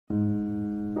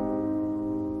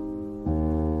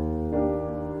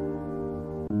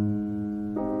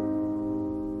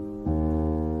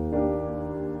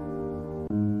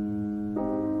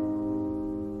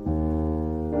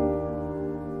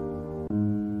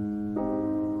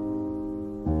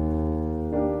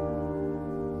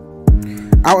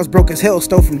I was broke as hell,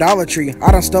 stole from Dollar Tree.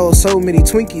 I done stole so many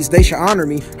Twinkies, they should honor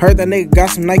me. Heard that nigga got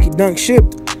some Nike Dunk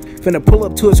shipped. Finna pull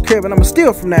up to his crib and I'ma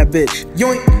steal from that bitch.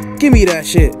 Yoink, give me that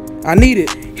shit. I need it.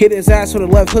 Hit his ass with a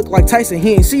left hook like Tyson,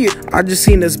 he ain't see it. I just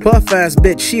seen this buff ass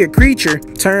bitch, she a creature.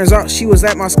 Turns out she was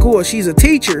at my school, she's a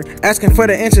teacher. Asking for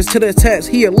the answers to the test,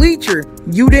 he a leecher.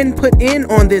 You didn't put in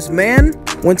on this, man.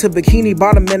 Went to Bikini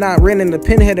Bottom and I ran into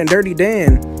Pinhead and Dirty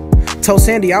Dan. Told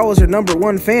Sandy I was her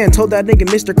 #1 fan. Told that nigga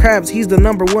Mr. Krabs he's the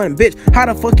 #1. Bitch, how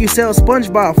the fuck you sell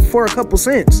SpongeBob for a couple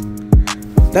cents?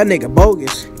 That nigga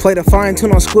bogus. Played a fine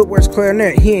tune on Squidward's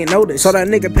clarinet, he ain't noticed. Saw that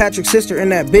nigga Patrick's sister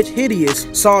and that bitch hideous.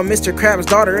 Saw Mr. Krabs'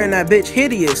 daughter and that bitch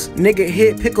hideous. Nigga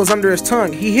hid pickles under his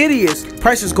tongue, he hideous.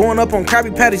 Prices going up on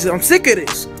Krabby Patties, I'm sick of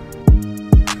this.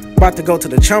 About to go to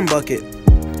the chum bucket.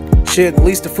 Shit, at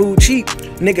least the food cheap.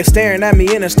 Nigga staring at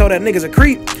me in the store, that nigga's a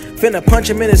creep. Finna punch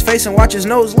him in his face and watch his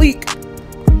nose leak.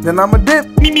 Then I'ma dip.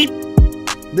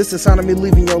 This is the sound of me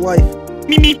leaving your life.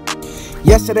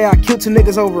 Yesterday I killed 2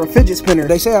 niggas over a fidget spinner.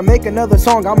 They say I make another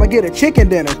song, I'ma get a chicken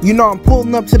dinner. You know I'm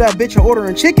pulling up to that bitch and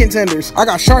ordering chicken tenders. I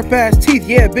got sharp ass teeth,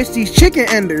 yeah bitch, these chicken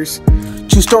enders.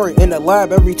 True story, in the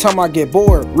lab every time I get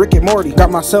bored. Rick and Morty,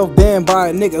 got myself banned by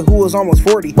a nigga who was almost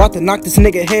 40. About to knock this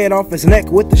nigga head off his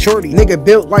neck with the shorty. Nigga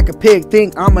built like a pig,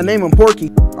 think I'ma name him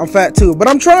Porky. I'm fat too, but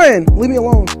I'm trying, leave me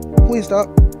alone, please stop.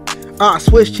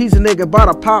 Swiss cheese a nigga bought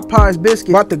a Popeye's biscuit.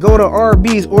 About to go to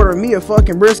RB's, order me a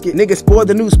fucking brisket. Nigga spoiled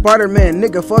the new Spider-Man,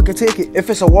 nigga fuck a ticket. If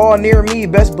it's a wall near me,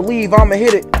 best believe I'ma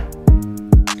hit it.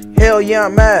 Hell yeah,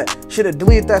 I'm mad. Should've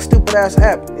deleted that stupid ass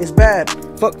app, it's bad.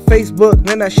 Fuck Facebook,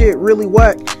 man, that shit really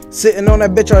whack. Sitting on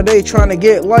that bitch all day trying to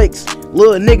get likes.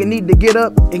 Little nigga need to get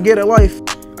up and get a life.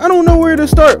 I don't know where to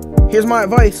start, here's my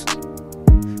advice.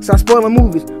 Stop spoiling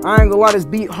movies, I ain't gonna lie, this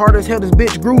beat hard as hell, this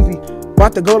bitch groovy.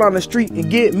 About to go down the street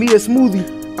and get me a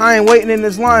smoothie. I ain't waiting in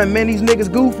this line, man, these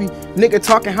niggas goofy. Nigga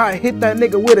talking hot, hit that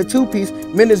nigga with a 2-piece.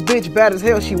 Man, this bitch bad as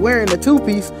hell, she wearing a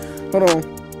 2-piece. Hold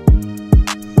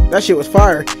on. That shit was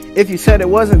fire. If you said it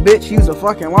wasn't, bitch, you's a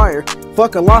fucking liar.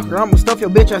 Fuck a locker, I'ma stuff your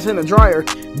bitch ass in the dryer.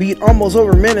 Beat almost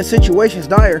over men in situations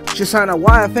dire. Should sign a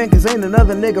YFN cause ain't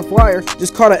another nigga flyer.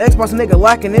 Just caught an Xbox nigga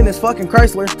lacking in his fucking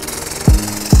Chrysler.